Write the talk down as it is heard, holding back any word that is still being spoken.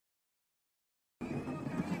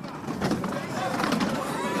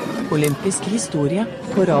Olympisk historie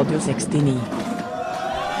på Radio 69.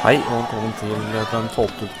 Hei og velkommen til den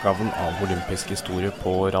 12. utgaven av Olympisk historie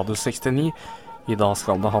på Radio 69. I dag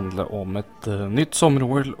skal det handle om et nytt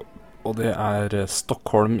sommer-OL, og det er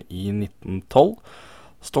Stockholm i 1912.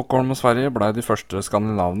 Stockholm og Sverige ble de første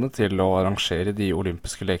skandinavene til å arrangere de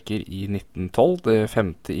olympiske leker i 1912, det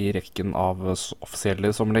femte i rekken av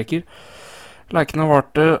offisielle sommerleker. Lekene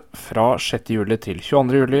varte fra 6. juli til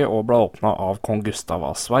 22. juli og ble åpnet av kong Gustav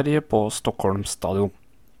av Sverige på Stockholm stadion.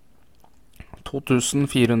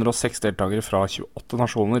 2406 deltakere fra 28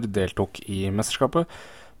 nasjoner deltok i mesterskapet.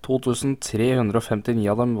 2359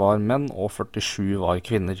 av dem var menn og 47 var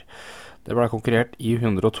kvinner. Det ble konkurrert i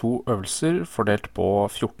 102 øvelser fordelt på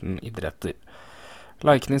 14 idretter.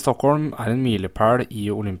 Lekene i Stockholm er en milepæl i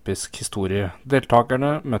olympisk historie.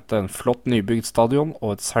 Deltakerne møtte en flott nybygd stadion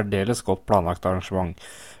og et særdeles godt planlagt arrangement.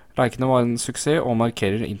 Lekene var en suksess og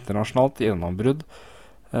markerer internasjonalt gjennombrudd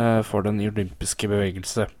for den olympiske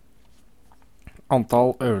bevegelse.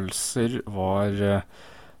 Antall øvelser var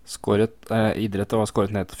idretter var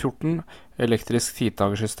skåret ned til 14. Elektrisk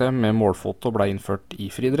tidtagersystem med målfoto ble innført i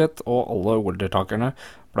friidrett, og alle OL-deltakerne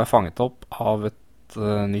ble fanget opp av et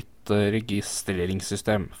nytt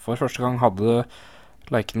registreringssystem. For første gang hadde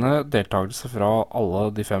lekene deltakelse fra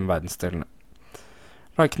alle de 5 verdensdelene.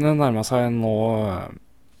 Lekene nærmet seg nå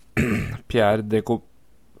Pierre de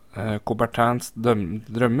Coubertins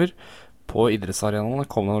drømmer. På idrettsarenaene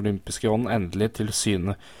kom den olympiske ånden endelig til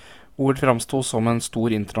syne. OL framstod som en stor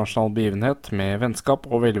internasjonal begivenhet med vennskap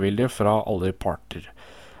og velvilje fra alle parter.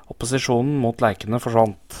 Opposisjonen mot lekene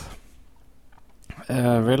forsvant.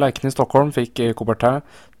 Ved lekene i Stockholm fikk Coubertin,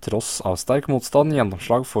 tross av sterk motstand,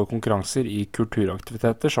 gjennomslag for konkurranser i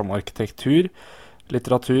kulturaktiviteter som arkitektur,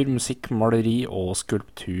 litteratur, musikk, maleri og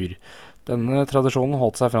skulptur. Denne tradisjonen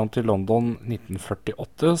holdt seg frem til London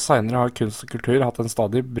 1948. Senere har kunst og kultur hatt en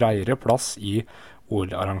stadig bredere plass i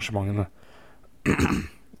OL-arrangementene.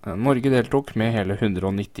 Norge deltok med hele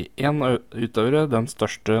 191 utøvere, den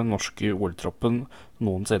største norske OL-troppen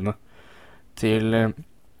noensinne.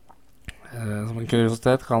 Som en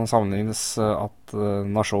kuriositet kan sammenlignes at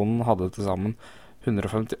nasjonen hadde til sammen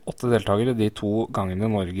 158 deltakere de 2 gangene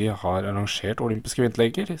Norge har arrangert olympiske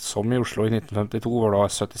vinterleker, som i Oslo i 1952 hvor det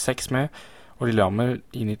var 76 med, og Lillehammer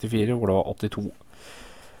i 94 hvor det var 82.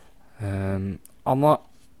 Anna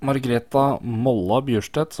Margreta Molla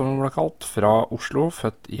Bjurstedt, som hun ble kalt, fra Oslo,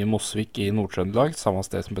 født i Mosvik i Nord-Trøndelag, samme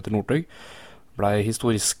sted som Petter Northug, ble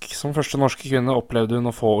historisk. Som første norske kvinne opplevde hun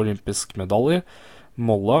å få olympisk medalje.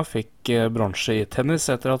 Molla fikk bronse i tennis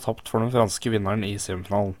etter å ha tapt for den franske vinneren i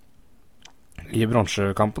semifinalen. I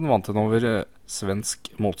bronsekampen vant hun over svensk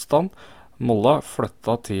motstand. Molla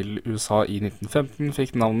flytta til USA i 1915,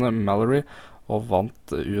 fikk navnet Mallory og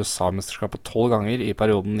vant USA-mesterskapet 12 ganger i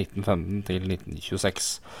perioden 1915 til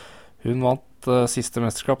 1926. Hun vant siste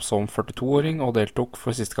mesterskap som 42-åring og deltok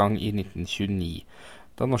for siste gang i 1929.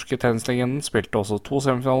 Den norske tennislegenden spilte også 2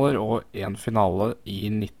 semifinaler og 1 finale i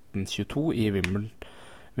 1922 i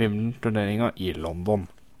Wimbledon-turneringa i London.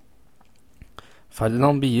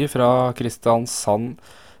 Ferdinand Bie fra Kristiania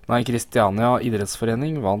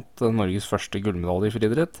idrettsforening vant Norges første gullmedalje i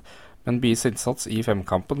friidrett, men Bies innsats i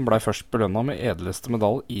 5-kampen ble først belønnet med edelste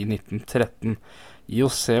medalje i 1913.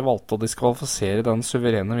 IOC valgte å diskvalifisere den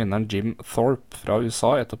suverene vinneren Jim Thorpe fra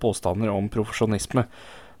USA etter påstander om profesjonisme.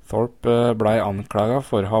 Thorpe ble anklaget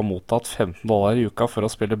for å ha mottatt $15 i uka for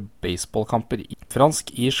å spille baseballkamper i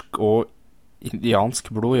fransk, irsk og indiansk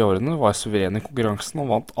blod i årene, var suveren i konkurransen og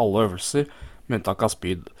vant alle øvelser med unntak av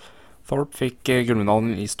spyd. Thorpe fikk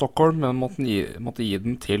gullmedaljen i Stockholm, men måtte gi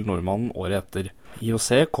den til nordmannen året etter.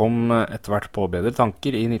 IOC kom etter hvert på bedre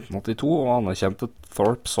tanker i 1982 og anerkjente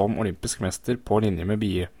Thorpe som olympisk mester på linje med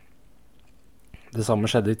Bie. Det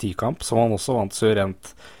samme skjedde i 10-kamp, som han også vant suverent.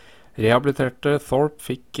 Rehabiliterte Thorpe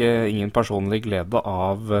fikk ingen personlig glede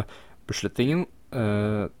av beslutningen.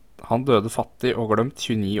 Han døde fattig og glemt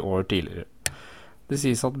 29 år tidligere. Det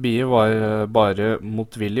sies at Bie bare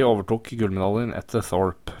motvillig overtok gullmedaljen etter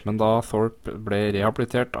Thorpe, men da Thorpe ble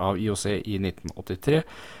rehabilitert av IOC i 1983,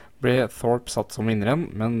 ble Thorpe satt som vinneren,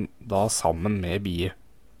 men da sammen med Bie.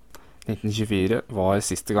 1924 var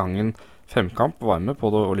siste gangen 5-kamp var med på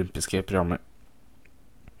det olympiske programmet.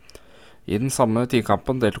 I den samme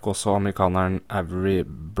 10-kampen deltok også amerikaneren Avery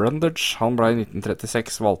Brundage. Han ble i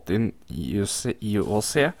 1936 valgt inn i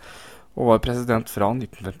IOC og var president fra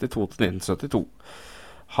 1952 til 1972.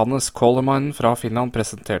 Hannes Coleman fra Finland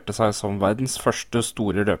presenterte seg som verdens første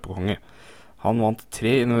store løpekonge. Han vant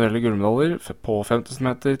 3 individuelle gullmedaljer på 5000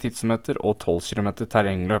 meter, 10 meter og 12 km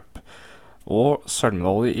terrengløp, og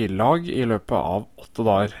sølvmedalje i lag i løpet av 8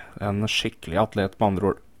 dager. En skikkelig atlet med andre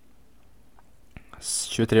ord.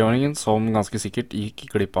 23-åringen, som ganske sikkert gikk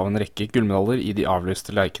glipp av en rekke gullmedaljer i de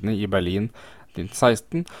avlyste lekene i Berlin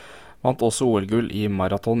 1916, vant også OL-gull i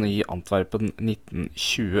maraton i Antwerpen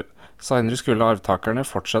 1920. Senere skulle arvtakerne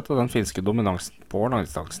fortsette den finske dominansen på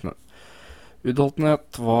langdistansene.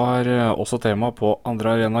 Utholdenhet var også tema på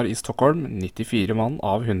andre arenaer i Stockholm. 94 mann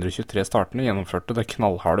av 123 startende gjennomførte det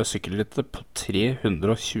knallharde sykkelrittet på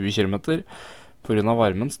 320 km. På grunn av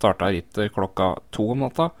varmen startet rittet klokka 2 om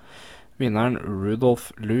natta. Vinneren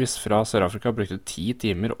Rudolf Lewis fra Sør-Afrika brukte 10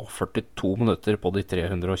 timer og 42 minutter på de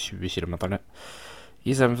 320 kilometerne.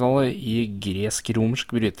 I semifinale i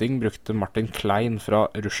gresk-romersk bryting brukte Martin Klein fra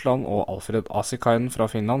Russland og Alfred Asikainen fra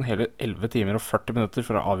Finland hele 11 timer og 40 minutter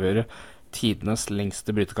for å avgjøre tidenes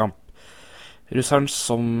lengste brytekamp. Russeren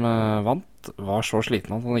som vant var så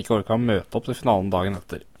sliten at han ikke orket å møte opp til finalen dagen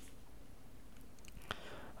etter.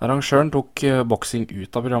 Arrangøren tok boksing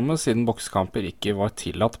ut av programmet siden boksekamper ikke var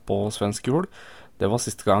tillatt på svensk jord. Det var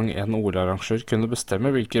siste gang en OL-arrangør kunne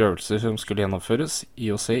bestemme hvilke øvelser som skulle gjennomføres.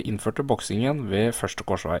 IOC innførte boksing igjen ved første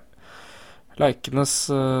korsvei. Leikenes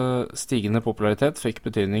stigende popularitet fikk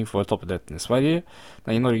betydning for toppidretten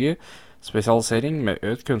i Norge. Spesialisering med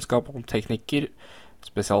økt kunnskap om teknikker,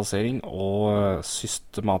 spesialisering og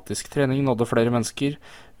systematisk trening nådde flere mennesker.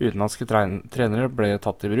 Utenlandske trenere ble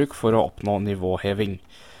tatt i bruk for å oppnå nivåheving.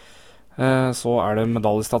 Så det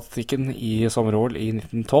medaljestatistikken i sommer-OL i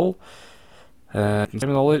 1912. 19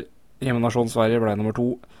 medaljer. Hjemmenasjonen Sverige ble nummer 2.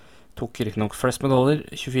 Tok riktignok flest medaljer,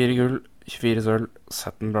 24 gull, 24 sølv,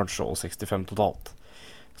 17 bronse og 65 totalt.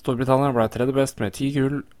 Storbritannia ble tredje best med 10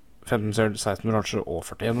 gull, 15 sølv, 16 bronse og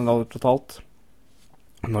 41 medaljer totalt.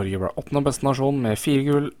 Norge ble 8. beste nasjon med 4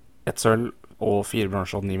 gull, 1 sølv og 4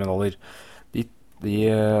 bronse og 9 medaljer. De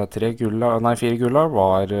 4 gulla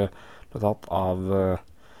var betatt av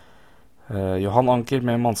Johan Anker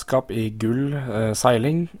med mannskap i gull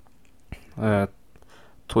seiling.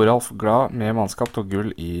 Toralf Glad med mannskap tok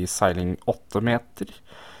gull i seiling 8 meter.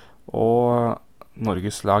 Og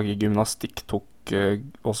Norges lag i gymnastikk tok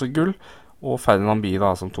også gull. Og Ferdinand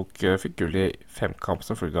Bie som fikk gull i femkamp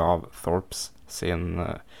som følge av Thorpes sin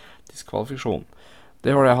diskvalifikasjon.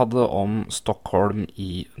 Det var det jeg hadde om Stockholm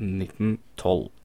i 1912.